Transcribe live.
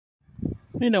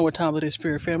You know what time it is,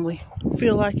 Spirit Family.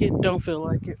 Feel like it, don't feel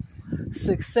like it.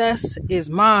 Success is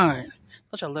mine.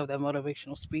 Don't y'all love that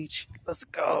motivational speech? Let's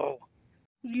go.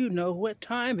 You know what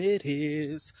time it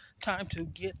is. Time to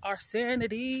get our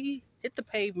sanity. Hit the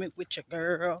pavement with your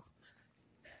girl.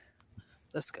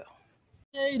 Let's go.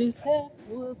 His head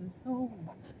was his home.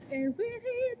 And when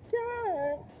he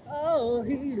died, oh,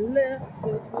 he left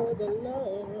us for the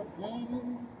Lord.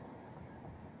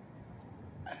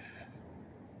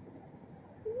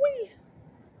 Wee,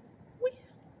 wee.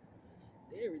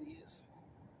 There it is.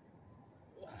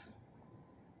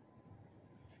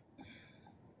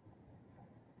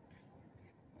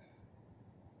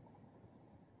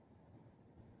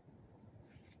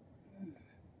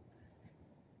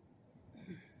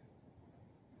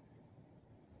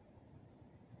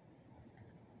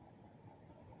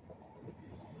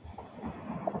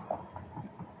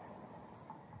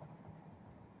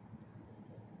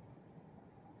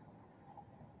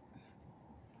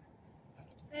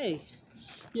 Hey,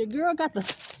 your girl got the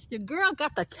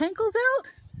cankles out?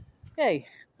 Hey,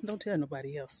 don't tell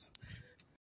nobody else.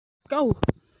 Go.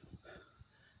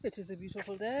 It is a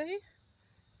beautiful day.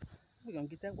 We're gonna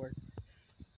get that work.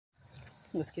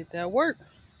 Let's get that work.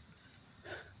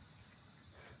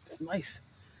 It's nice.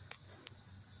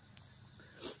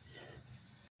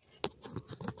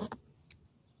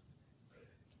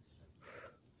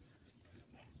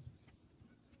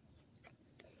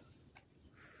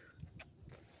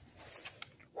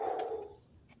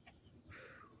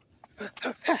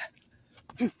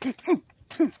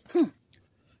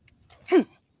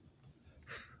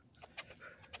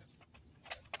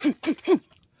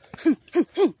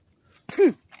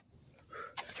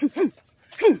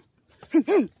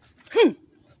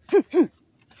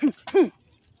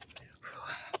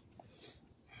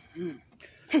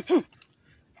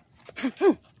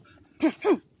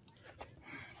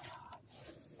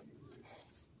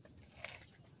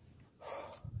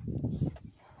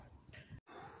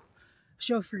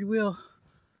 Show free will.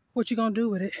 What you gonna do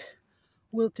with it?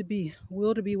 Will to be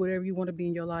whatever you want to be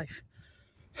in your life.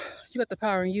 You got the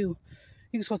power in you.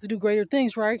 You're supposed to do greater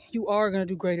things, right? You are gonna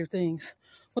do greater things.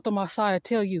 What the Messiah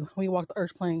tell you when you walk the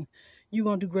earth plane? You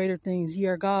gonna do greater things. Ye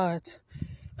are gods.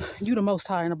 You the most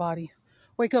high in the body.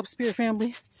 Wake up, Spirit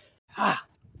Family. Ah.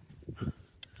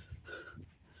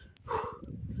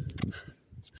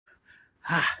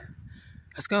 Ah.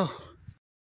 Let's go.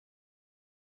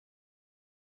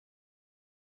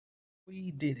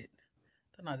 We did it.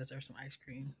 Don't I deserve some ice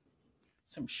cream?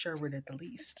 Some sherbet at the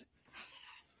least.